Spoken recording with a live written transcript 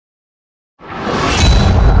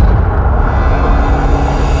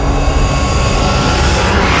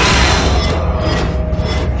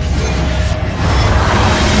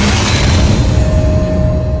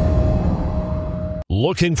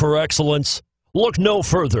Looking for excellence? Look no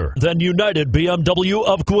further than United BMW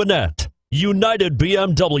of Gwinnett. United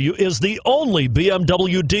BMW is the only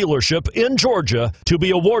BMW dealership in Georgia to be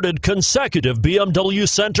awarded consecutive BMW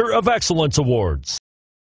Center of Excellence Awards.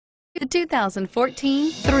 The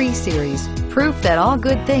 2014 3 Series. Proof that all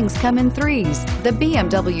good things come in threes. The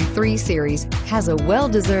BMW 3 Series has a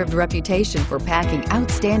well-deserved reputation for packing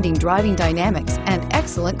outstanding driving dynamics and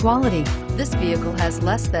excellent quality. This vehicle has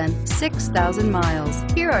less than 6,000 miles.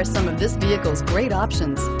 Here are some of this vehicle's great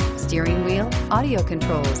options: steering wheel audio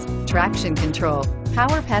controls, traction control,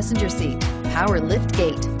 power passenger seat, power lift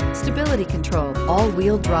gate, stability control,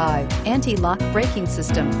 all-wheel drive, anti-lock braking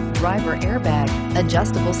system, driver airbag,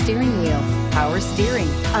 adjustable steering wheel, power steering.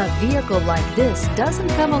 A vehicle like this doesn't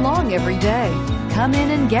come along every day. Come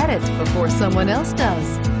in and get it before someone else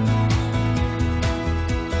does.